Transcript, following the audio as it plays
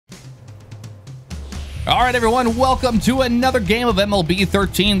All right, everyone, welcome to another game of MLB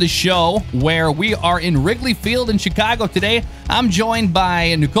 13, the show, where we are in Wrigley Field in Chicago today. I'm joined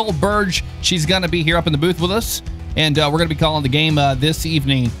by Nicole Burge. She's going to be here up in the booth with us, and we're going to be calling the game this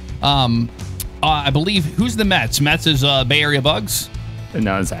evening. I believe, who's the Mets? Mets is Bay Area Bugs?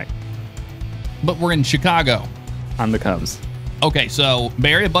 No, Zach. But we're in Chicago. I'm the Cubs. Okay, so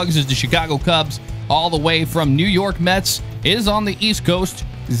Bay Area Bugs is the Chicago Cubs. All the way from New York Mets is on the East Coast,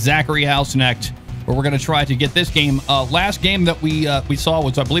 Zachary Houseknecht. Where we're going to try to get this game. Last game that we saw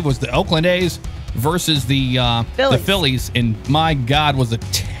was, I believe, was the Oakland A's versus the Phillies. And my God, was a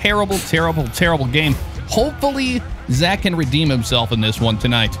terrible, terrible, terrible game. Hopefully, Zach can redeem himself in this one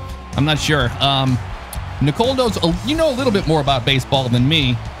tonight. I'm not sure. Nicole knows, you know a little bit more about baseball than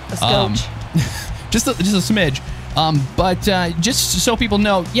me. A scotch. Just a smidge. But just so people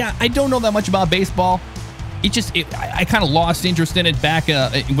know, yeah, I don't know that much about baseball. I kind of lost interest in it back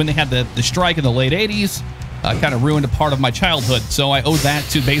when they had the strike in the late 80s. Kind of ruined a part of my childhood, so I owe that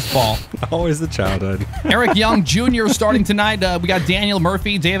to baseball. Always the childhood. Eric Young Jr. starting tonight. We got Daniel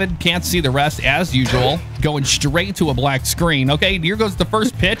Murphy. David can't see the rest, as usual. Going straight to a black screen. Okay, here goes the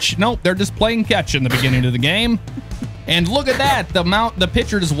first pitch. Nope, they're just playing catch in the beginning of the game. And look at that. The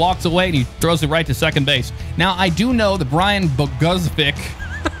pitcher just walks away, and he throws it right to second base. Now, I do know that Brian Hocus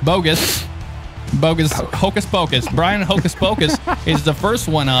Pocus. Brian Hocus Pocus is the first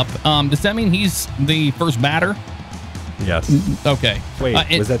one up. Does that mean he's the first batter? Yes. Okay. Wait,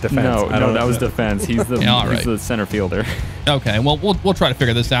 was that defense? No, that was defense. He's the, he's the center fielder. Okay, well, we'll try to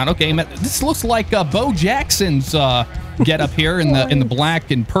figure this out. Okay, this looks like Bo Jackson's get up here in the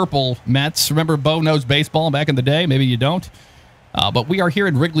black and purple Mets. Remember, Bo knows baseball back in the day. Maybe you don't. But we are here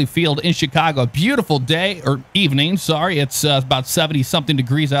in Wrigley Field in Chicago. Beautiful day, or evening, sorry. It's about 70-something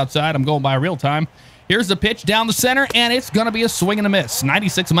degrees outside. I'm going by real time. Here's the pitch down the center, and it's going to be a swing and a miss.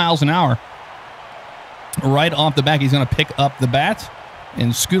 96 miles an hour. Right off the back, he's going to pick up the bat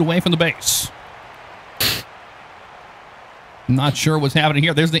and scoot away from the base. Not sure what's happening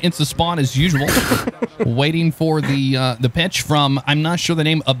here. There's the instant spawn as usual. Waiting for the pitch from, I'm not sure the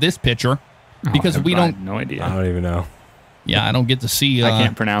name of this pitcher, because we don't. No idea. I don't even know. Yeah, I don't get to see. I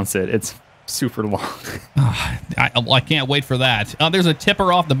can't pronounce it. It's super long. I can't wait for that. There's a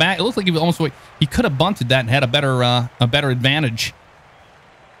tipper off the bat. It looks like he could have bunted that and had a better advantage.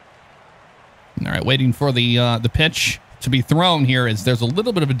 All right, waiting for the pitch to be thrown here as there's a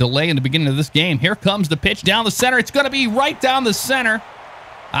little bit of a delay in the beginning of this game. Here comes the pitch down the center. It's going to be right down the center,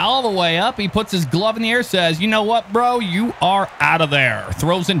 all the way up. He puts his glove in the air, says, "You know what, bro? You are out of there."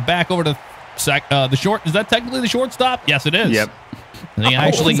 Throws it back over to the short. Is that technically the shortstop? Yes, it is. Yep. They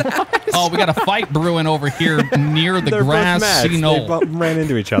actually. Oh, we got a fight brewing over here near the grassy knoll. They ran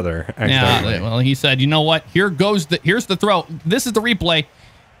into each other. Yeah. Well, he said, "You know what? Here's the throw. This is the replay."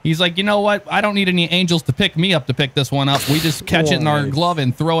 He's like, "You know what? I don't need any angels to pick me up to pick this one up. We just catch it in our glove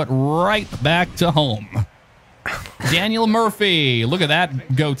and throw it right back to home." Daniel Murphy, look at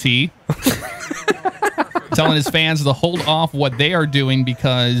that goatee. Telling his fans to hold off what they are doing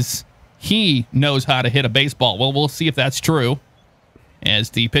because he knows how to hit a baseball. Well, we'll see if that's true. As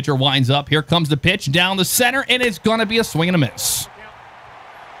the pitcher winds up, here comes the pitch down the center, and it's going to be a swing and a miss.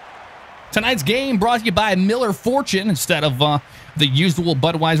 Tonight's game brought to you by Miller Fortune instead of the usual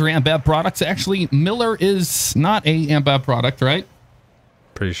Budweiser Ambev products. Actually, Miller is not a Ambev product, right?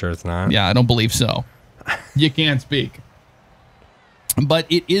 Pretty sure it's not. Yeah, I don't believe so. You can't speak. But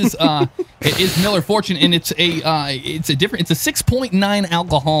it is Miller Fortune, and it's a 6.9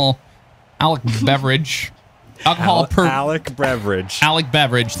 alcohol beverage. Alec beverage. Alec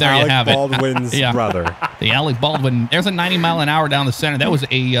beverage. There you have it. Baldwin's brother. The Alec Baldwin. There's a 90 mile an hour down the center. That was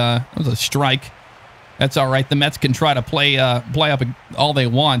a strike. That's all right. The Mets can try to play up all they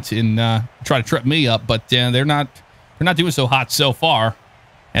want and try to trip me up, but they're not doing so hot so far.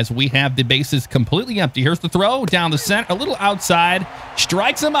 As we have the bases completely empty. Here's the throw down the center, a little outside,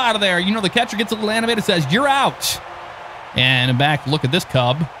 strikes him out of there. You know, the catcher gets a little animated, says, "You're out." And back, look at this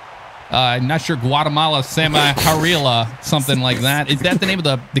Cub. I'm not sure, Guatemala Samaharila, something like that. Is that the name of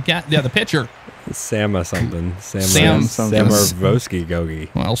the pitcher? Sama something. Samarvoski Gogi.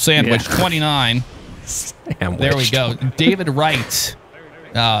 Well, Sandwich, 29. Sandwich. There we go. David Wright.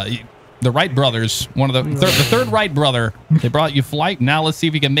 The Wright brothers, one of the third Wright brother. They brought you flight. Now let's see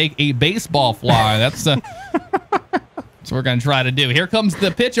if you can make a baseball fly. That's what we're going to try to do. Here comes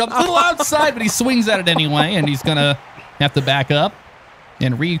the pitch up a little outside, but he swings at it anyway, and he's going to have to back up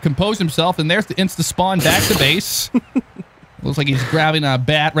and recompose himself. And there's the instant spawn back to base. Looks like he's grabbing a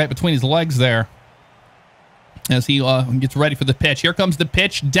bat right between his legs there as he gets ready for the pitch. Here comes the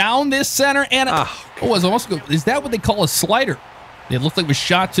pitch down this center, and it was almost. Is that what they call a slider? It looked like it was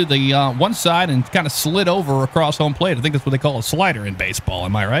shot to the one side and kind of slid over across home plate. I think that's what they call a slider in baseball.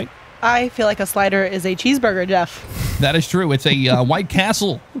 Am I right? I feel like a slider is a cheeseburger, Jeff. That is true. It's a White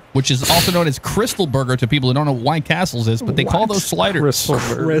Castle, which is also known as Crystal Burger to people who don't know what White Castles is, but they call those sliders.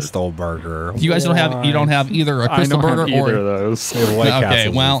 Crystal Burger. You guys don't have either a Crystal Burger or either of those. White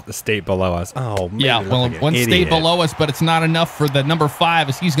Castles well, the state below us. Oh, man, yeah. Well, like one idiot. state below us, but it's not enough for the number 5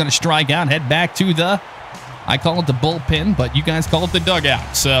 as he's going to strike out and head back to the. I call it the bullpen, but you guys call it the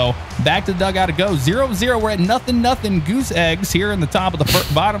dugout. So back to the dugout to go. 0-0. We're at nothing. Goose eggs here in the top of the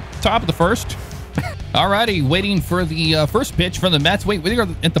first. Alrighty, waiting for the first pitch from the Mets. Wait, we are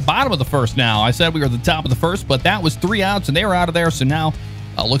at the bottom of the first now. I said we were at the top of the first, but that was 3 outs and they were out of there. So now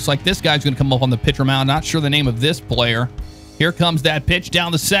looks like this guy's going to come up on the pitcher mound. Not sure the name of this player. Here comes that pitch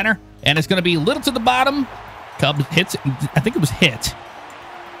down the center, and it's going to be little to the bottom. Cubs hits. I think it was hit.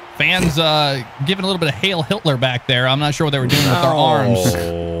 Fans giving a little bit of Hail Hitler back there. I'm not sure what they were doing with their arms.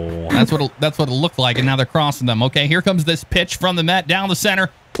 That's what it looked like, and now they're crossing them. Okay, here comes this pitch from the Met down the center.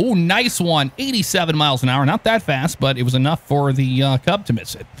 Ooh, nice one. 87 miles an hour. Not that fast, but it was enough for the Cub to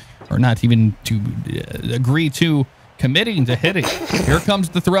miss it, or not even to agree to committing to hitting. Here comes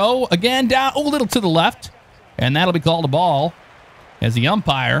the throw again down. Oh, a little to the left, and that'll be called a ball as the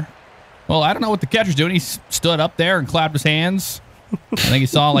umpire. Well, I don't know what the catcher's doing. He stood up there and clapped his hands. I think he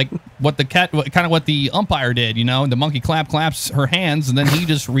saw like what the umpire did, you know. The monkey claps her hands, and then he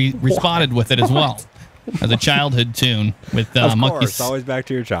just responded with it as well, as a childhood tune with of monkey. Course, always back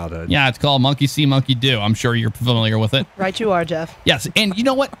to your childhood. Yeah, it's called Monkey See, Monkey Do. I'm sure you're familiar with it. Right, you are, Jeff. Yes, and you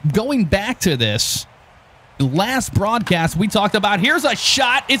know what? Going back to this last broadcast, we talked about here's a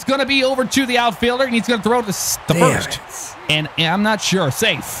shot. It's going to be over to the outfielder, and he's going to throw it to the first. And I'm not sure.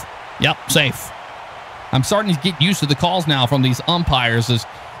 Safe. Yep, safe. I'm starting to get used to the calls now from these umpires, as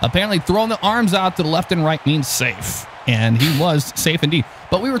apparently throwing the arms out to the left and right means safe. And he was safe indeed.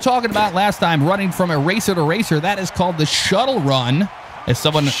 But we were talking about last time running from eraser to racer. That is called the shuttle run, as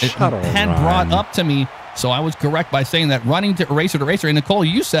someone had brought up to me. So I was correct by saying that running to eraser. And Nicole,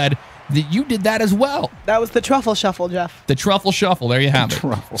 you said that you did that as well. That was the truffle shuffle, Jeff. The truffle shuffle. There you have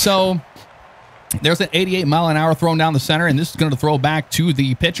it. So there's an 88 mile an hour thrown down the center, and this is going to throw back to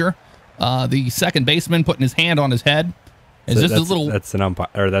the pitcher. The second baseman putting his hand on his head. That's an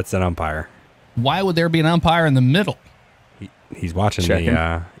umpire. That's an umpire. Why would there be an umpire in the middle? He's watching checking.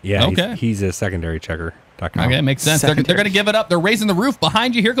 Okay. He's a secondary checker. Okay, makes sense. They're going to give it up. They're raising the roof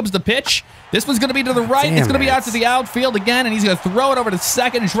behind you. Here comes the pitch. This one's going to be to the right. It's going to be out to the outfield again, and he's going to throw it over to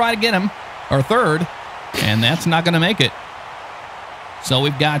second and try to get him, or third, and that's not going to make it. So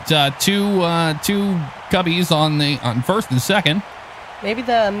we've got two Cubbies on first and second. Maybe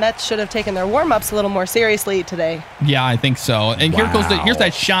the Mets should have taken their warm-ups a little more seriously today. Yeah, I think so. And here's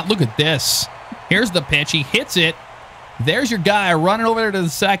that shot. Look at this. Here's the pitch. He hits it. There's your guy running over there to the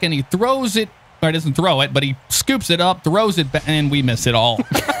second. He throws it. Or he doesn't throw it, but he scoops it up, throws it back, and we miss it all.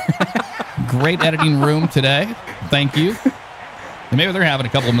 Great editing room today. Thank you. And maybe they're having a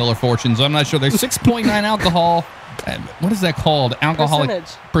couple of Miller Fortunes. I'm not sure. There's 6.9 alcohol. What is that called? Alcoholic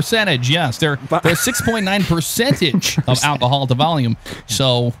percentage. Yes, they're 6.9 percentage of alcohol to volume.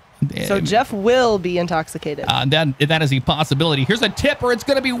 So Jeff will be intoxicated. That is a possibility. Here's a tipper. It's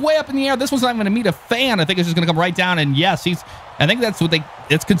going to be way up in the air. This one's not going to meet a fan. I think it's just going to come right down. And yes, I think that's what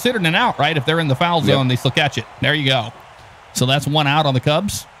it's considered an out, right? If they're in the foul zone, they still catch it. There you go. So that's 1 out on the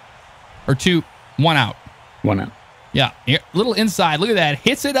Cubs, or 1 out. 1 out. Yeah, here, little inside. Look at that.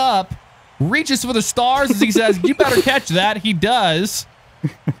 Hits it up. Reaches for the stars as he says, you better catch that. He does.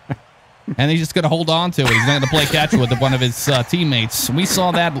 And he's just going to hold on to it. He's not going to play catch with one of his teammates. We see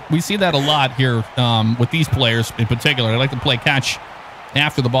that a lot here with these players in particular. They like to play catch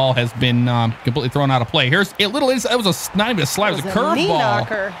after the ball has been completely thrown out of play. Here's a little inside. It was not even a slide. It was a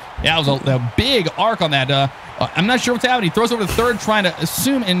curveball. Yeah, it was a big arc on that. I'm not sure what's happening. He throws over to third trying to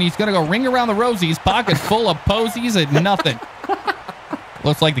assume, and he's going to go ring around the rosies. Pocket full of posies and nothing.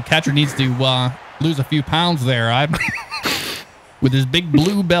 Looks like the catcher needs to lose a few pounds there with his big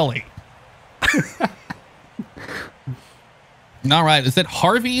blue belly. All right. Is that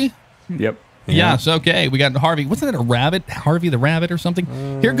Harvey? Yep. Yes. Okay. We got Harvey. Wasn't it a rabbit? Harvey the rabbit or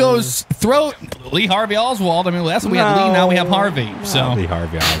something? Here goes Lee Harvey Oswald. I mean, last time we had Lee, now we have Harvey. So Lee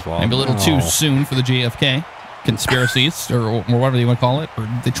Harvey Oswald. Maybe a little too soon for the JFK conspiracies or whatever you want to call it, or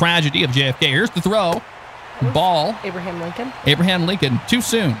the tragedy of JFK. Here's the throw. Ball. Abraham Lincoln. Too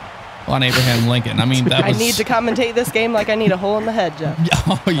soon on Abraham Lincoln. I mean, I need to commentate this game like I need a hole in the head, Jeff.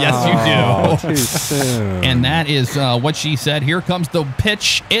 Oh, yes, you do. Too soon. And that is what she said. Here comes the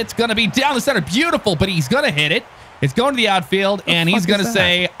pitch. It's going to be down the center. Beautiful, but he's going to hit it. It's going to the outfield, and he's going to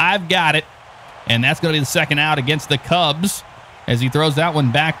say, I've got it. And that's going to be the second out against the Cubs. as he throws that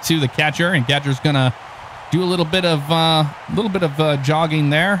one back to the catcher, and catcher's gonna do a little bit of jogging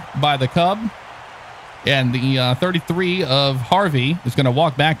there by the Cub. And the 33 of Harvey is going to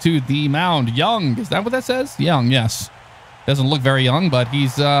walk back to the mound. Young, is that what that says? Young, yes. Doesn't look very young, but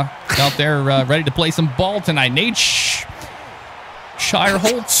he's out there ready to play some ball tonight. Nate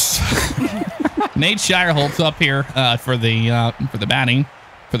Shireholtz. Nate Shireholtz up here for the batting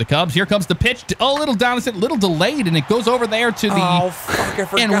for the Cubs. Here comes the pitch. A little down, a little delayed, and it goes over there to the. Oh, fuck, I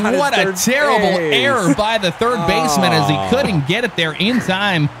forgot. And what a terrible error by the third baseman as he couldn't get it there in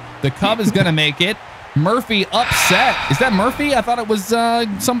time. The Cub is going to make it. Murphy upset. Is that Murphy? I thought it was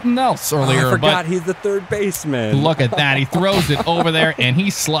something else earlier. I forgot he's the third baseman. Look at that. He throws it over there, and he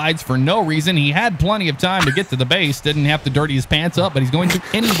slides for no reason. He had plenty of time to get to the base. Didn't have to dirty his pants up, but he's going to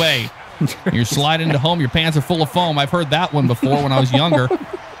anyway. You're sliding into home. Your pants are full of foam. I've heard that one before when I was younger.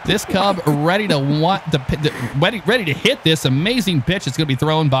 This Cub ready to hit this amazing pitch. It's going to be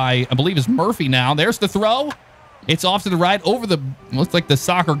thrown by, I believe, is Murphy now. There's the throw. It's off to the right over the, looks like the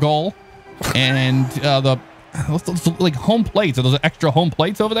soccer goal. And those like home plates. Are those extra home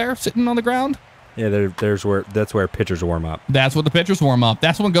plates over there sitting on the ground? Yeah, that's where pitchers warm up. That's what the pitchers warm up.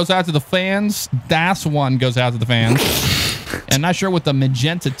 That's one goes out to the fans. That's one goes out to the fans. And not sure what the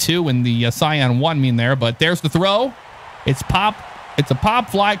magenta 2 and the cyan 1 mean there, but there's the throw. It's a pop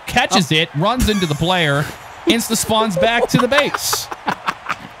fly, catches it, runs into the player, insta spawns back to the base.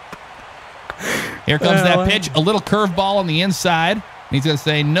 Here comes that pitch, a little curveball on the inside. He's going to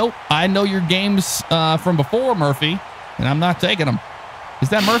say, nope, I know your games from before, Murphy, and I'm not taking them. Is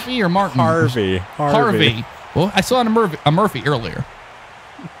that Murphy or Martin? Harvey. Well, I saw a Murphy earlier.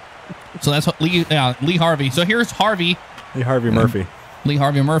 So that's Lee Harvey. So here's Harvey. Lee Harvey Murphy. Lee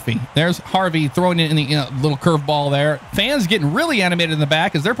Harvey Murphy. There's Harvey throwing it in the little curveball there. Fans getting really animated in the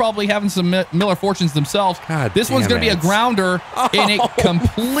back because they're probably having some Miller Fortunes themselves. God, this one's going to be a grounder, and it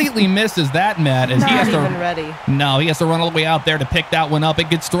completely misses that net. As he has even ready. No, he has to run all the way out there to pick that one up. It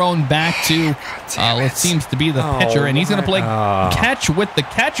gets thrown back to what seems to be the pitcher, and he's going to play catch with the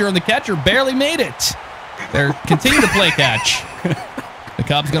catcher, and the catcher barely made it. They're continuing to play catch. The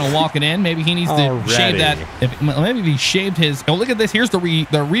Cub's going to walk it in. Maybe he needs to shave that. Maybe if he shaved his. Oh, look at this. Here's the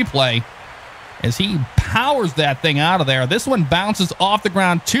replay as he powers that thing out of there. This one bounces off the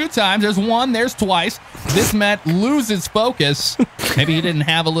ground 2 times. There's one. There's twice. This Met loses focus. Maybe he didn't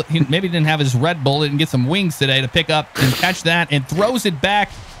have his Red Bull. Didn't get some wings today to pick up and catch that, and throws it back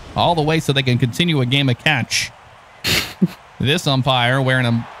all the way so they can continue a game of catch. This umpire wearing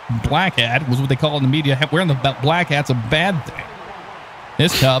a black hat was what they call in the media. Wearing the black hat's a bad thing.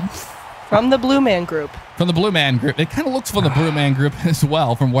 This Cub. From the Blue Man Group. From the Blue Man Group. It kind of looks from the Blue Man Group as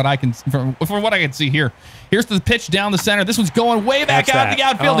well, from what I can see here. Here's the pitch down the center. This one's going way back out the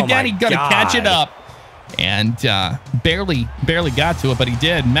outfield again. He's going to catch it up. And barely got to it, but he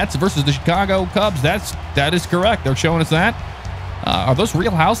did. Mets versus the Chicago Cubs. That is correct. They're showing us that. Are those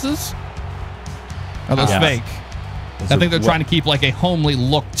real houses? Are those fake? I think they're trying to keep like a homely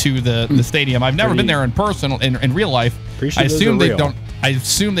look to the stadium. I've never been there in person in real life. Sure I assume they don't. I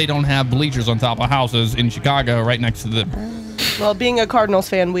assume they don't have bleachers on top of houses in Chicago, right next to the. Well, being a Cardinals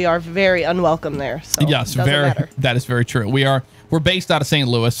fan, we are very unwelcome there. So yes, that is very true. We're based out of St.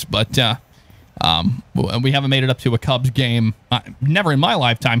 Louis, but we haven't made it up to a Cubs game. Never in my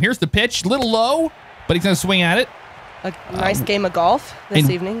lifetime. Here's the pitch, little low, but he's going to swing at it. A nice game of golf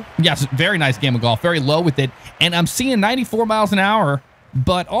this evening. Yes, very nice game of golf. Very low with it. And I'm seeing 94 miles an hour,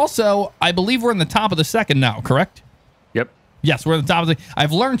 but also I believe we're in the top of the second now, correct? Yep. Yes, we're at the top of the...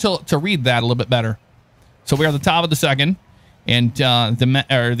 I've learned to read that a little bit better. So we're at the top of the second. And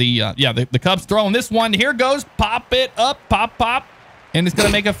the Cubs throwing this one. Here goes. Pop it up. Pop, pop. And it's going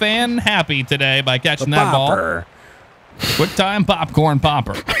to make a fan happy today by catching that ball. Quick time popcorn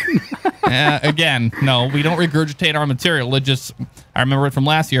popper. Again, no, we don't regurgitate our material. It just, I remember it from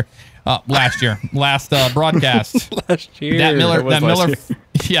last broadcast. Last year. That Miller,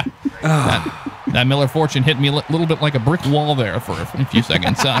 yeah. That Miller Fortune hit me a little bit like a brick wall there for a few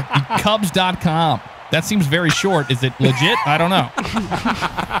seconds. Cubs.com. That seems very short. Is it legit? I don't know.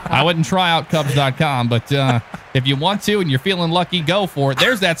 I wouldn't try out Cubs.com, but if you want to and you're feeling lucky, go for it.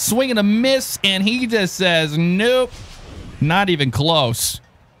 There's that swing and a miss, and he just says, nope, not even close.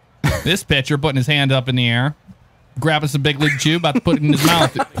 This pitcher putting his hand up in the air, grabbing some big league chew, about to put it in his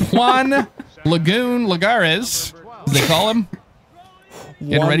mouth. Juan Lagoon Lagares, as they call him.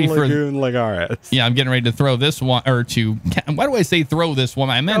 Getting ready for Lagares. Yeah, I'm getting ready to throw this one, or to. Why do I say throw this one?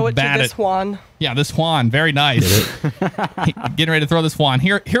 I meant bat it. This Juan. Yeah, this Juan. Very nice. Getting ready to throw this Juan.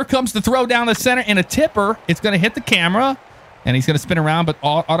 Here comes the throw down the center and a tipper. It's going to hit the camera, and he's going to spin around. But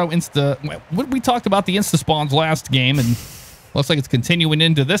auto insta. We talked about the insta spawns last game, and Looks like it's continuing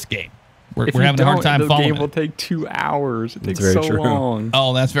into this game. We're having a hard time following it. The game will take 2 hours. It takes very so true. long.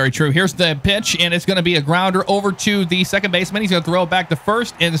 Oh, that's very true. Here's the pitch, and it's going to be a grounder over to the second baseman. He's going to throw it back to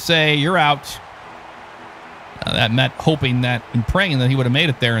first and say, you're out. That Met hoping that and praying that he would have made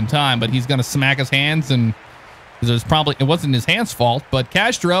it there in time, but he's going to smack his hands, and it wasn't his hand's fault, but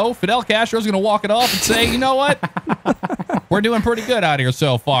Fidel Castro's going to walk it off and say, you know what? We're doing pretty good out here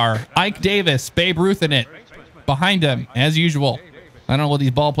so far. Ike Davis, Babe Ruth in it. Behind him, as usual. I don't know what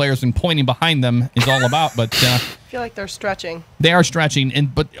these ball players and pointing behind them is all about, but I feel like they're stretching. They are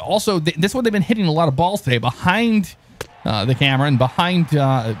stretching, but also this one they've been hitting a lot of balls today behind the camera and behind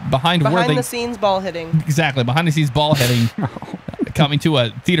the scenes ball hitting. Exactly, behind the scenes ball hitting. Coming to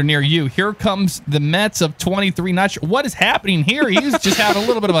a theater near you. Here comes the Mets of 23. Not sure what is happening here. He's just having a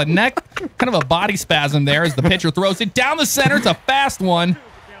little bit of a neck, kind of a body spasm there as the pitcher throws it down the center. It's a fast one.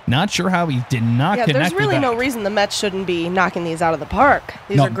 Not sure how he did not connect. There's really no reason the Mets shouldn't be knocking these out of the park.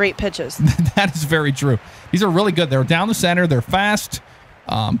 These are great pitches. That is very true. These are really good. They're down the center. They're fast,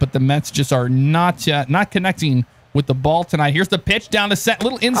 but the Mets just are not connecting with the ball tonight. Here's the pitch down the set,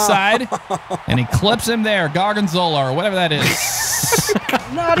 little inside, and he clips him there. Gorgonzola or whatever that is.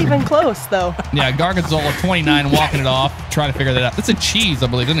 Not even close, though. Yeah, Gorgonzola, 29, walking it off, trying to figure that out. It's a cheese, I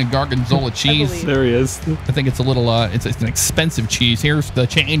believe, isn't it? Gorgonzola cheese. There he is. I think it's a little, it's an expensive cheese. Here's the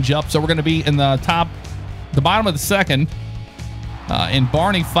change up. So we're going to be in the bottom of the second, in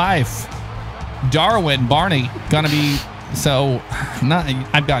Barney Fife. Barney, going to be. So,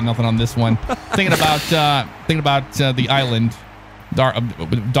 I've got nothing on this one. Thinking about the island,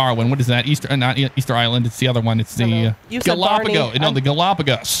 Darwin. What is that? Not Easter Island. It's the other one. It's the Galapagos. No, the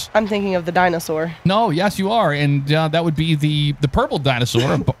Galapagos. I'm thinking of the dinosaur. No, yes, you are, and that would be the purple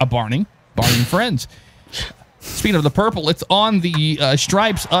dinosaur, a Barney and Friends. Speaking of the purple, it's on the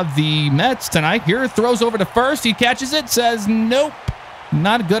stripes of the Mets tonight. Here, throws over to first. He catches it. Says nope.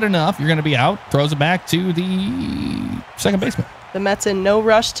 Not good enough. You're going to be out. Throws it back to the second baseman. The Mets in no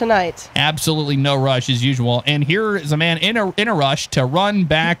rush tonight. Absolutely no rush as usual. And here is a man in a rush to run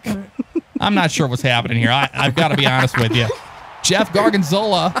back. I'm not sure what's happening here. I've got to be honest with you. Jeff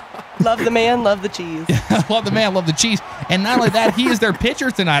Gorgonzola. Love the man, love the cheese. Love the man, love the cheese. And not only that, he is their pitcher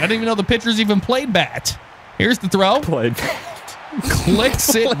tonight. I didn't even know the pitchers even played bat. Here's the throw.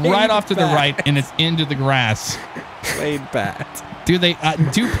 Clicks it right off to the right, and it's into the grass. Played bat. Do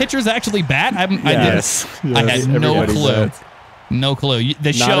pitchers actually bat? Yes. I had no clue. No clue.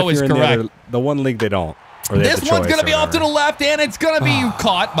 The show is correct. The one league they don't. This one's going to be off to the left, and it's going to be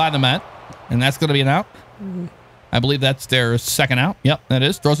caught by the Met. And that's going to be an out. I believe that's their second out. Yep, that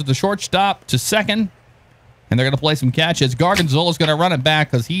is. Throws it to shortstop, to second. And they're going to play some catches. Gorgonzola's going to run it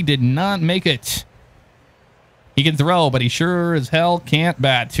back because he did not make it. He can throw, but he sure as hell can't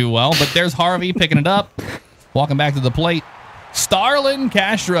bat too well. But there's Harvey picking it up, walking back to the plate. Starlin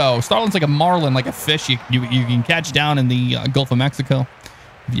Castro. Starlin's like a marlin, like a fish you can catch down in the Gulf of Mexico.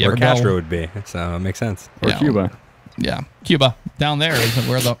 Where Castro would be, so it makes sense. Or Cuba. Yeah, Cuba. Down there is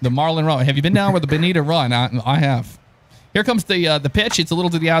where the marlin run. Have you been down where the Bonita run? I have. Here comes the pitch. It's a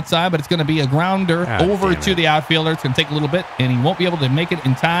little to the outside, but it's going to be a grounder over to the outfielder. It's going to take a little bit, and he won't be able to make it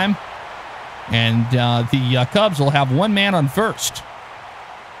in time. And the Cubs will have one man on first.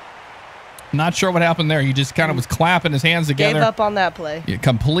 Not sure what happened there. He just kind of was clapping his hands together. Gave up on that play. Yeah,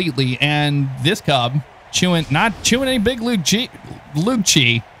 completely. And this Cub not chewing any big Lube Chew.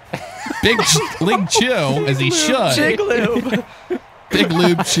 Big League Chew, as he should. Big Lube. Big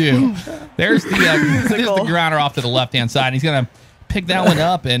Lube Chew. There's the grounder off to the left-hand side. He's going to pick that one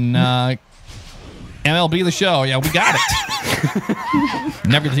up and MLB the show. Yeah, we got it.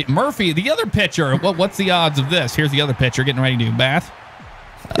 Never Murphy, the other pitcher. What's the odds of this? Here's the other pitcher getting ready to do bath.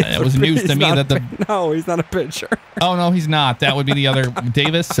 It was news to me that no, he's not a pitcher. Oh no, he's not. That would be the other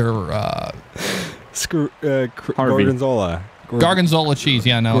Davis or Gorgonzola. Gorgonzola cheese.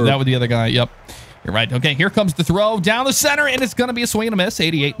 Yeah, no, that would be the other guy. Yep, you're right. Okay, here comes the throw down the center, and it's going to be a swing and a miss.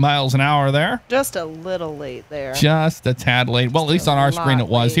 88 miles an hour there. Just a little late there. Just a tad late. Well, at least on our screen it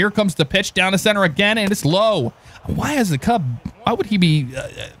was. Here comes the pitch down the center again, and it's low. Why is the Cub? Why would he be?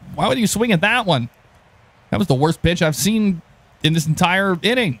 Why would he swing at that one? That was the worst pitch I've seen in this entire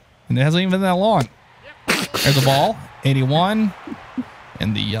inning, and it hasn't even been that long. There's a ball, 81,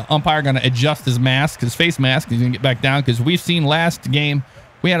 and the umpire going to adjust his mask, his face mask. He's going to get back down because we've seen last game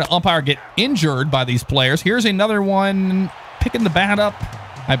we had an umpire get injured by these players. Here's another one picking the bat up.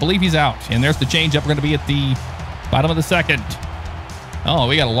 I believe he's out, and there's the changeup. We're going to be at the bottom of the second. Oh,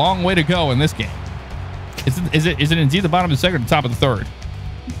 we got a long way to go in this game. Is it indeed the bottom of the second or the top of the third?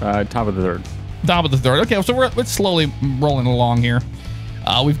 Top of the third. Top of the third. Okay, so we're slowly rolling along here.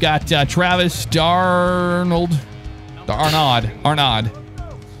 We've got Travis Darnold to Arnaud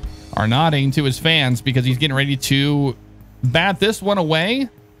nodding to his fans because he's getting ready to bat this one away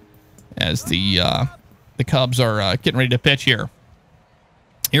as the Cubs are getting ready to pitch here.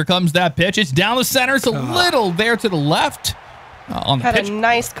 Here comes that pitch. It's down the center. It's a little there to the left on the pitch. Had a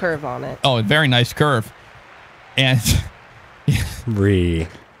nice curve on it. Oh, a very nice curve. And Reward.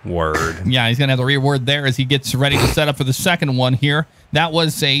 yeah, he's going to have the reward there as he gets ready to set up for the second one here. That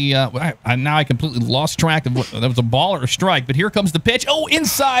was now I completely lost track of that was a ball or a strike, but here comes the pitch. Oh,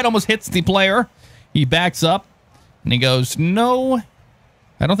 inside, almost hits the player. He backs up and he goes, no,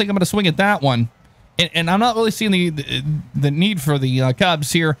 I don't think I'm going to swing at that one. And I'm not really seeing the need for the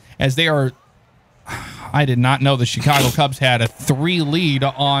Cubs here as they are. I did not know the Chicago Cubs had a 3 lead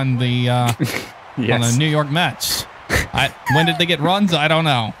on the Yes. on the New York Mets. When did they get runs? I don't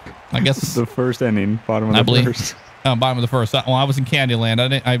know. I guess The first inning, bottom of the first. Bottom of the first. Well, I was in Candyland.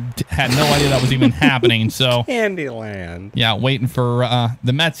 I had no idea that was even happening. So Candyland. yeah, waiting for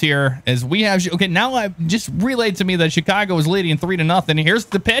the Mets here as we have. Okay, now I've just relayed to me that Chicago is leading 3-0. Here's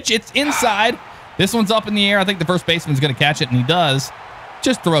the pitch. It's inside. This one's up in the air. I think the first baseman's going to catch it, and he does.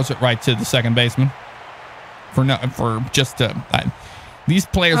 Just throws it right to the second baseman. These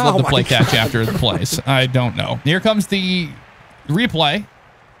players love to play catch after the plays. I don't know. Here comes the replay.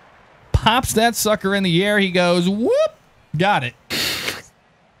 Pops that sucker in the air. He goes, whoop, got it.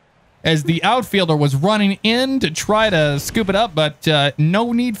 As the outfielder was running in to try to scoop it up, but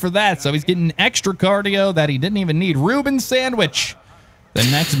no need for that. So he's getting extra cardio that he didn't even need. Ruben Sandwich, the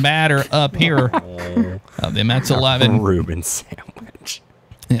next batter up here. The Mets 11. Ruben Sandwich.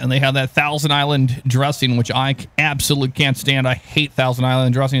 And they have that Thousand Island dressing, which I absolutely can't stand. I hate Thousand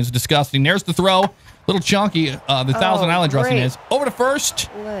Island dressing. It's disgusting. There's the throw. Little chunky. The Thousand Island dressing is over to first.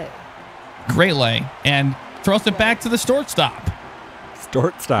 Great lay. And throws it back to the shortstop.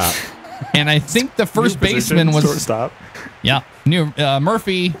 Shortstop. And I think the first baseman was... Shortstop. Yeah.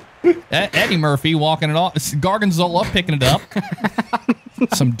 Murphy, Eddie Murphy walking it off. Gorgonzola picking it up.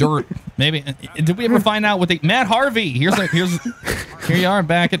 Some dirt. Maybe. Did we ever find out what Matt Harvey. Here you are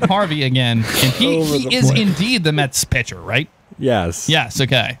back at Harvey again. And he is indeed the Mets pitcher, right? Yes. Yes,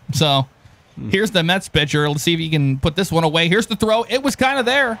 okay. So here's the Mets pitcher. Let's see if he can put this one away. Here's the throw. It was kind of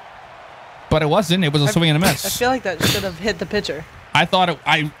there, but it wasn't. It was a swing and a miss. I feel like that should have hit the pitcher. I thought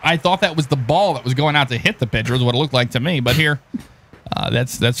I thought that was the ball that was going out to hit the pitcher is what it looked like to me. But here,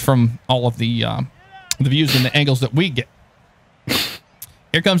 that's from all of the views and the angles that we get.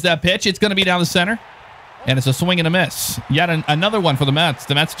 Here comes that pitch. It's going to be down the center, and it's a swing and a miss. Yet another one for the Mets.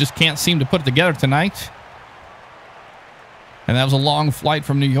 The Mets just can't seem to put it together tonight. And that was a long flight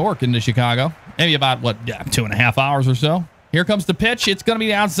from New York into Chicago. Maybe about, 2.5 hours or so. Here comes the pitch. It's going to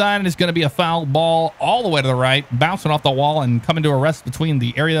be outside, and it's going to be a foul ball all the way to the right, bouncing off the wall and coming to a rest between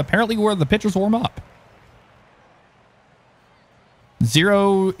the area apparently where the pitchers warm up.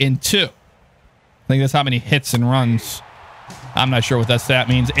 0-2. I think that's how many hits and runs. I'm not sure what that stat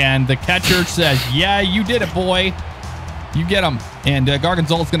means. And the catcher says, yeah, you did it, boy. You get him. And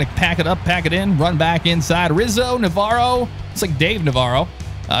Gorgonzola's going to pack it up, pack it in, run back inside. Rizzo, Navarro. It's like Dave Navarro.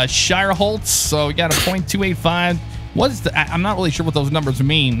 Shire Holtz. So we got a .285. I'm not really sure what those numbers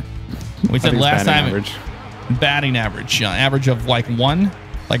mean. We said last time. Average. Batting average. Average of like 1.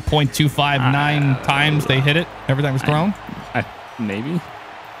 Like .259 times they hit it every time it was thrown. Maybe.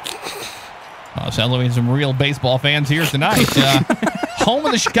 Sounds like we have some real baseball fans here tonight. Home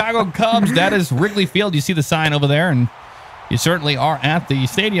of the Chicago Cubs. That is Wrigley Field. You see the sign over there, and you certainly are at the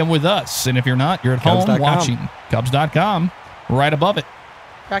stadium with us. And if you're not, you're at home watching Cubs.com right above it.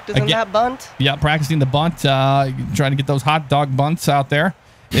 Practicing that bunt? Yeah, practicing the bunt. Trying to get those hot dog bunts out there.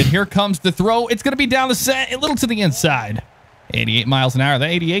 And here comes the throw. It's going to be down the set, a little to the inside. 88 miles an hour. That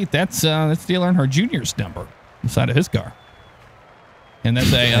 88, that's Dale Earnhardt Jr.'s number inside of his car. And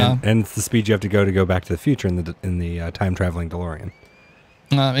that's and it's the speed you have to go back to the future in the time traveling DeLorean.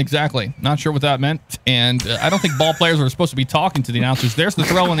 Exactly. Not sure what that meant. And I don't think ball players are supposed to be talking to the announcers. There's the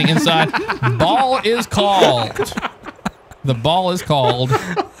throw on the inside. Ball is called. The ball is called.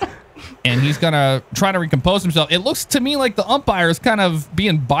 And he's going to try to recompose himself. It looks to me like the umpire is kind of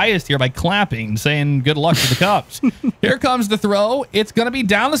being biased here by clapping, saying good luck to the Cubs. Here comes the throw. It's going to be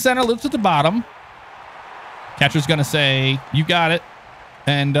down the center, lips at the bottom. Catcher's going to say, you got it.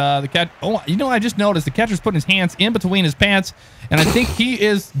 And the catch, I just noticed the catcher's putting his hands in between his pants, and I think he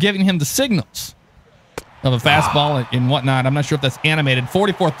is giving him the signals of a fastball and whatnot. I'm not sure if that's animated.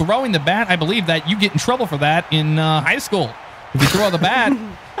 44 throwing the bat. I believe that you get in trouble for that in high school. If you throw the bat,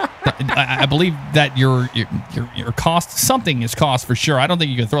 I believe that your cost, something is cost for sure. I don't think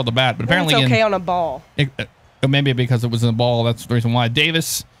you can throw the bat, but apparently it's okay on a ball. Maybe because it was in a ball. That's the reason why.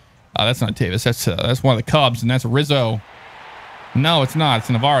 Davis That's not Davis. That's one of the Cubs, and that's Rizzo. No, it's not. It's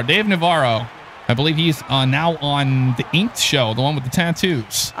Navarro. Dave Navarro. I believe he's now on the Inked show, the one with the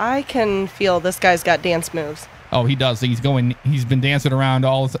tattoos. I can feel this guy's got dance moves. Oh, he does. He's been dancing around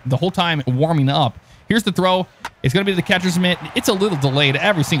the whole time, warming up. Here's the throw. It's going to be the catcher's mitt. It's a little delayed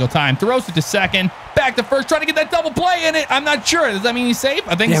every single time. Throws it to second. Back to first, trying to get that double play in it. I'm not sure. Does that mean he's safe?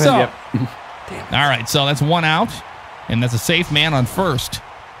 I think so. Yep. All right, so that's one out, and that's a safe man on first.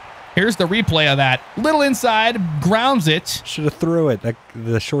 Here's the replay of that. Little inside, grounds it. Should have threw it.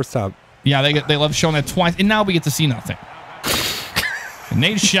 The shortstop. Yeah, they love showing that twice, and now we get to see nothing.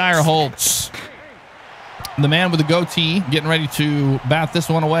 Nate Shire-Holtz, the man with the goatee, getting ready to bat this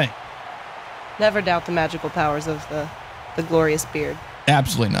one away. Never doubt the magical powers of the glorious beard.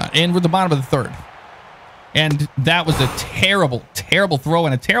 Absolutely not. And we're at the bottom of the third. And that was a terrible, terrible throw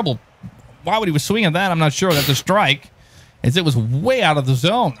and a terrible... Why would he was swinging that? I'm not sure. That's a strike, as it was way out of the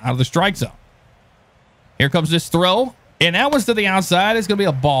zone, out of the strike zone. Here comes this throw, and that was to the outside. It's going to be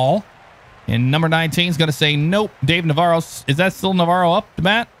a ball. And number 19 is going to say nope. Dave Navarro. Is that still Navarro up to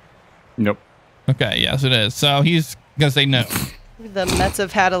bat? Nope. Okay, yes, it is. So he's going to say no. The Mets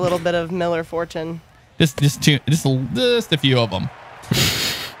have had a little bit of Miller fortune. Just a few of them.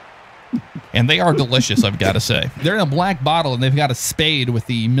 And they are delicious, I've got to say. They're in a black bottle, and they've got a spade with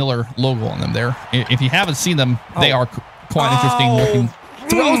the Miller logo on them there. If you haven't seen them, they are quite interesting looking.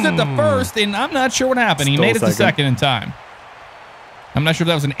 Throws it to first, and I'm not sure what happened. He made it to second in time. I'm not sure if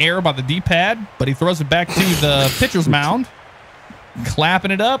that was an error by the D-pad, but he throws it back to the pitcher's mound,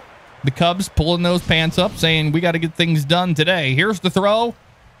 clapping it up. The Cubs pulling those pants up, saying, we got to get things done today. Here's the throw.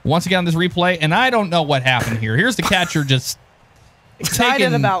 Once again on this replay, and I don't know what happened here. Here's the catcher just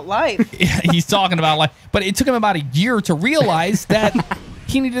excited about life. He's talking about life. But it took him about a year to realize that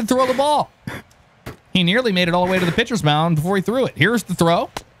he needed to throw the ball. He nearly made it all the way to the pitcher's mound before he threw it. Here's the throw.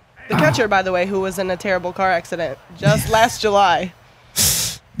 The catcher, by the way, who was in a terrible car accident just last July.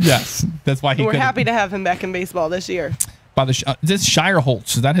 Yes, that's why he. We're happy to have him back in baseball this year. By this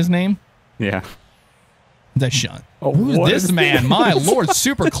Shire-Holtz, is that his name? Yeah. That shot. Oh, who's this man? My Lord,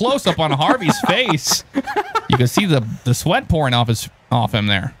 super close up on Harvey's face. You can see the sweat pouring off him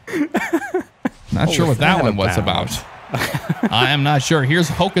there. Not sure what that one was about. I am not sure. Here's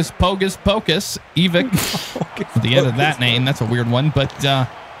Hocus Pocus Pocus, Evic. At the end of that name, that's a weird one. But the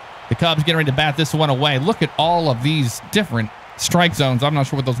Cubs getting ready to bat this one away. Look at all of these different strike zones. I'm not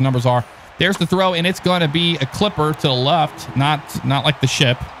sure what those numbers are. There's the throw, and it's going to be a clipper to the left, not like the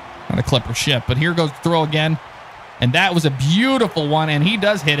ship. Not a clipper ship, but here goes the throw again. And that was a beautiful one, and he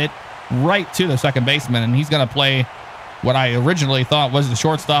does hit it right to the second baseman, and he's going to play what I originally thought was the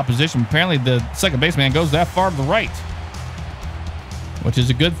shortstop position. Apparently, the second baseman goes that far to the right, which is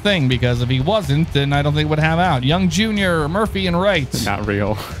a good thing, because if he wasn't, then I don't think it would have out. Young Jr., Murphy, and Wright. Not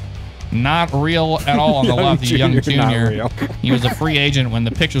real. Not real at all on the left. Young Jr. He was a free agent when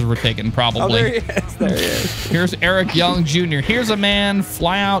the pictures were taken, probably. Oh, there he is. There he is. Here's Eric Young Jr. Here's a man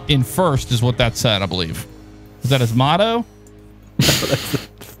fly out in first, is what that said, I believe. Is that his motto?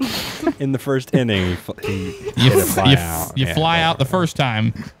 In the first inning, you fly out the first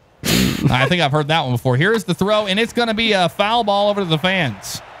time. I think I've heard that one before. Here's the throw, and it's going to be a foul ball over to the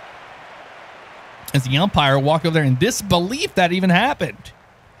fans. As the umpire walked over there in disbelief that even happened.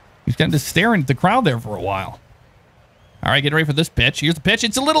 He's kind of just staring at the crowd there for a while. All right, get ready for this pitch. Here's the pitch.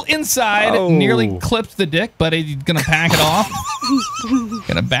 It's a little inside. Oh. Nearly clips the dick, but he's going to pack it off.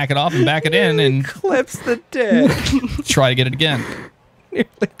 Going to back it off and back it in and clips the dick. Try to get it again. Nearly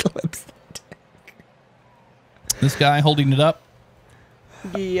clips the dick. This guy holding it up.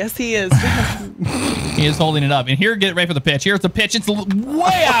 Yes, he is. He is holding it up. And here, get ready for the pitch. Here's the pitch. It's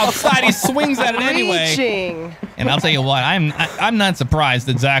way outside. He swings at it anyway. Reaching. And I'll tell you what, I'm not surprised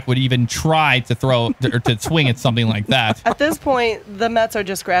that Zach would even try to throw or to swing at something like that. At this point, the Mets are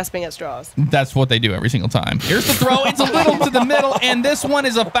just grasping at straws. That's what they do every single time. Here's the throw. It's a little to the middle, and this one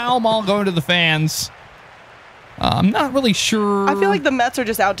is a foul ball going to the fans. I'm not really sure. I feel like the Mets are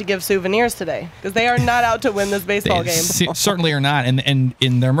just out to give souvenirs today, because they are not out to win this baseball game. Certainly are not. And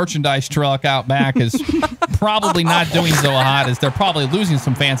in their merchandise truck out back is probably not doing so hot, as they're probably losing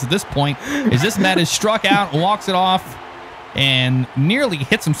some fans at this point. As this Met is struck out, walks it off, and nearly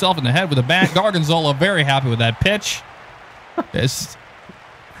hits himself in the head with a bat. Gorgonzola very happy with that pitch.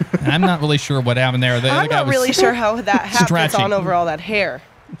 I'm not really sure what happened there. I'm not really sure how that hat fits on over all that hair.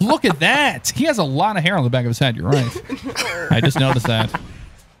 Look at that. He has a lot of hair on the back of his head. You're right. I just noticed that.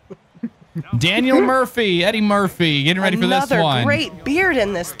 Daniel Murphy, Eddie Murphy, getting ready for this one. Another great beard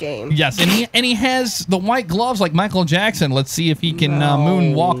in this game. Yes, and he has the white gloves like Michael Jackson. Let's see if he can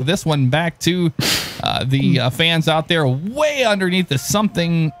moonwalk this one back to the fans out there way underneath the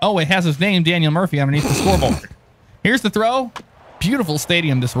something. Oh, it has his name, Daniel Murphy, underneath the scoreboard. Here's the throw. Beautiful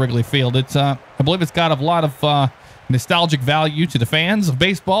stadium, this Wrigley Field. It's I believe it's got a lot of nostalgic value to the fans of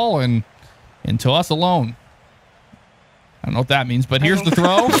baseball and to us alone. I don't know what that means, but here's the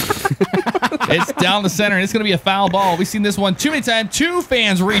throw. It's down the center, and it's going to be a foul ball. We've seen this one too many times. Two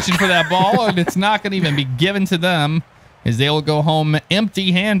fans reaching for that ball, and it's not going to even be given to them as they will go home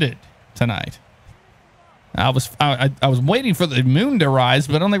empty-handed tonight. I was waiting for the moon to rise,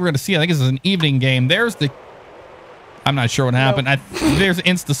 but I don't think we're going to see it. I think this is an evening game. There's the... I'm not sure what happened. There's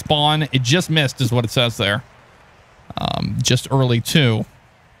insta spawn. It just missed is what it says there. Just early, too.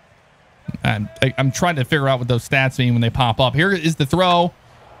 I'm trying to figure out what those stats mean when they pop up. Here is the throw.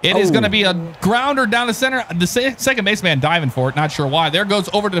 It is going to be a grounder down the center. The second baseman diving for it. Not sure why. There goes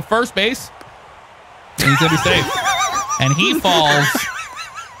over to the first base. And he's going to be safe. And he falls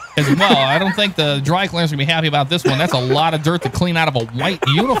as well. I don't think the dry cleaners are going to be happy about this one. That's a lot of dirt to clean out of a white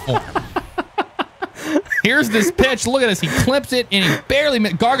uniform. Here's this pitch. Look at this. He clips it, and he barely...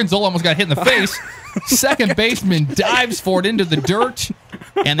 Gorgonzola almost got hit in the face. Second baseman dives for it into the dirt,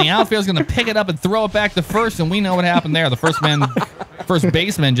 and the outfield's going to pick it up and throw it back to first, and we know what happened there. The first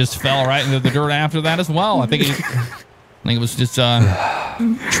baseman just fell right into the dirt after that as well. I think it was just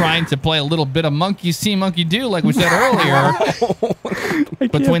trying to play a little bit of monkey see, monkey do, like we said earlier,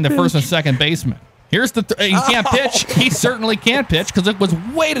 between the first and second baseman. Here's the... he can't pitch. He certainly can't pitch because it was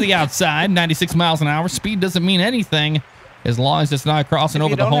way to the outside, 96 miles an hour. Speed doesn't mean anything as long as it's not crossing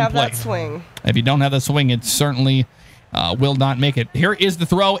over the home plate. If you don't have that swing, it certainly will not make it. Here is the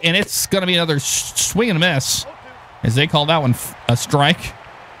throw, and it's going to be another swing and a miss, as they call that one a strike.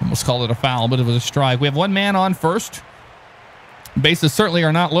 Almost called it a foul, but it was a strike. We have one man on first. Bases certainly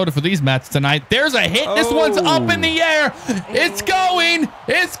are not loaded for these Mets tonight. There's a hit. This one's up in the air. It's going,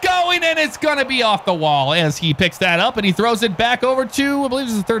 and it's going to be off the wall as he picks that up, and he throws it back over to, I believe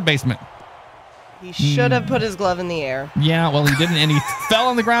it's the third baseman. He should have put his glove in the air. Yeah, well, he didn't, and he fell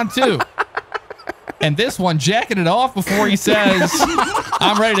on the ground, too. And this one jacketed off before he says,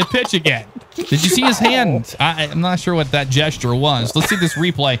 I'm ready to pitch again. Did you see his hand? I'm not sure what that gesture was. Let's see this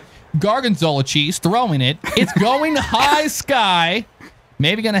replay. Gorgonzola cheese throwing it. It's going high sky.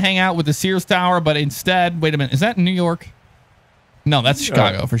 Maybe going to hang out with the Sears Tower, but instead, wait a minute. Is that in New York? No, that's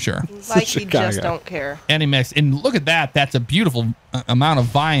Chicago for sure. Like he just don't care. And he mixed. And look at that. That's a beautiful amount of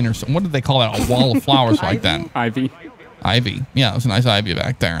vine or something. What did they call that? A wall of flowers like that. Ivy. Yeah, it was a nice ivy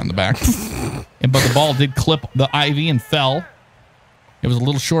back there in the back. But the ball did clip the ivy and fell. It was a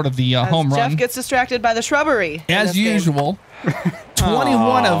little short of the home run. Jeff gets distracted by the shrubbery. As usual.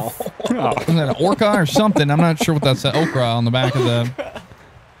 21 of... Was that an orca or something? I'm not sure what that's. Okra on the back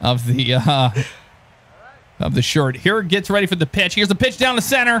of the shirt. Here it gets ready for the pitch. Here's the pitch down the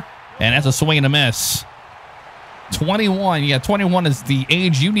center. And that's a swing and a miss. 21. Yeah, 21 is the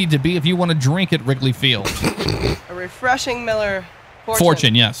age you need to be if you want to drink at Wrigley Field. A refreshing Miller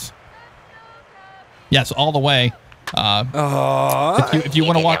Fortune, yes. Yes, all the way. If you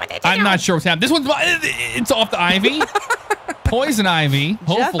want to walk, I'm not sure what's happening. This one's it's off the ivy, poison ivy.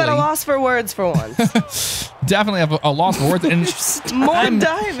 Hopefully, Jeff at a loss for words for once. Definitely have a loss for words. And more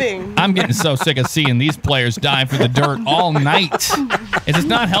diving. I'm getting so sick of seeing these players dive for the dirt all night. It's just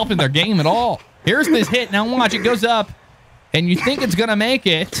not helping their game at all. Here's this hit. Now watch, it goes up, and you think it's gonna make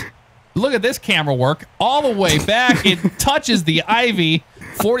it. Look at this camera work all the way back. It touches the ivy.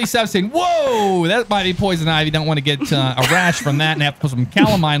 47 saying, whoa, that might be poison ivy. Don't want to get a rash from that and have to put some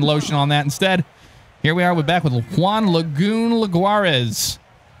calamine lotion on that instead. Here we are. We're back with Juan Lagoon Laguarez.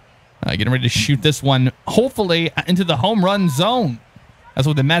 Getting ready to shoot this one, hopefully, into the home run zone. That's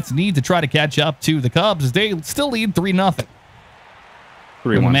what the Mets need to try to catch up to the Cubs. They still lead 3-0.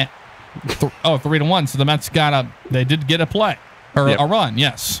 3-1. 3-1. So the Mets they did get a play. Or a run,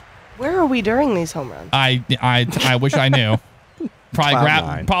 yes. Where are we during these home runs? I wish I knew.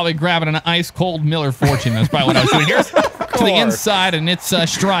 Probably grabbing an ice cold Miller Fortune. That's probably what I was doing. Here's to the inside, and it's a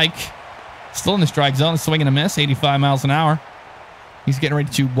strike. Still in the strike zone. Swing and a miss. 85 miles an hour. He's getting ready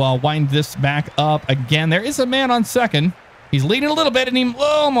to wind this back up again. There is a man on second. He's leading a little bit, and he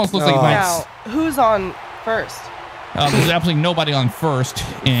almost looks like he might. Now, who's on first? There's absolutely nobody on first.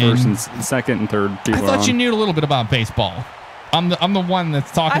 First and second and third. I thought you knew a little bit about baseball. I'm the one that's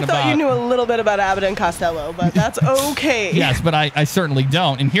talking about... I thought you knew a little bit about Abbott and Costello, but that's okay. Yes, but I certainly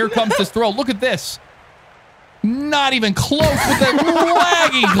don't. And here comes this throw. Look at this. Not even close with that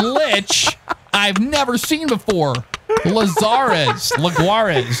laggy glitch I've never seen before. Laguarez.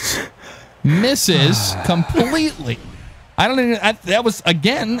 Misses completely. I don't even. That was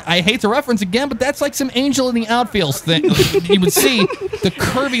again. I hate to reference again, but that's like some angel in the outfield thing. You would see the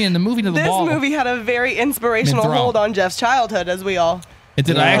curving and the moving of the ball. This movie had a very inspirational hold on Jeff's childhood, as we all it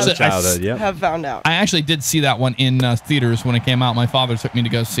did. have found out. I actually did see that one in theaters when it came out. My father took me to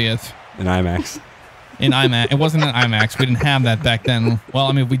go see it in IMAX. In IMAX, it wasn't in IMAX. We didn't have that back then. Well,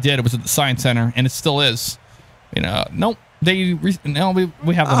 I mean, we did. It was at the Science Center, and it still is. You know, nope. We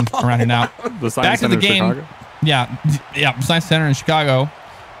have them around here now. The Science Center in Chicago? Yeah, Science Center in Chicago.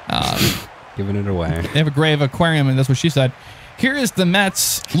 Giving it away. They have a grave aquarium, and that's what she said. Here is the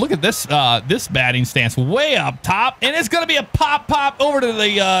Mets. Look at this this batting stance way up top, and it's going to be a pop over to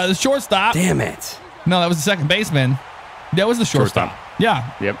the shortstop. Damn it. No, that was the second baseman. That was the shortstop.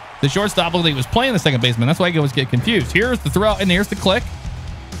 Yeah. Yep. The shortstop looked like he was playing the second baseman. That's why I always get confused. Here's the throw, and here's the click.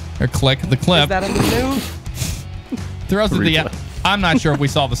 Or click, the clip. Is that a new? Throws at the. I'm not sure if we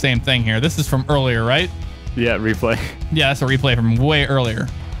saw the same thing here. This is from earlier, right? Yeah, replay. Yeah, that's a replay from way earlier.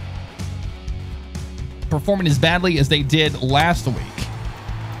 Performing as badly as they did last week.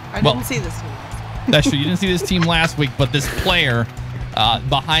 I didn't see this team. That's true. You didn't see this team last week, but this player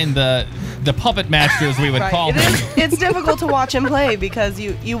behind the puppet master, as we would call him. It's difficult to watch him play because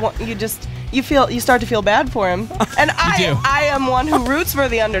you start to feel bad for him. And I am one who roots for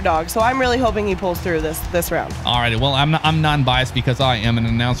the underdog, so I'm really hoping he pulls through this round. All right. Well, I'm non-biased because I am an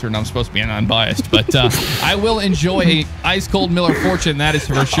announcer and I'm supposed to be non-biased, but I will enjoy a ice cold Miller Fortune. That is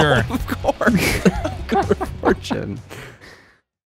for sure. Of course. Fortune.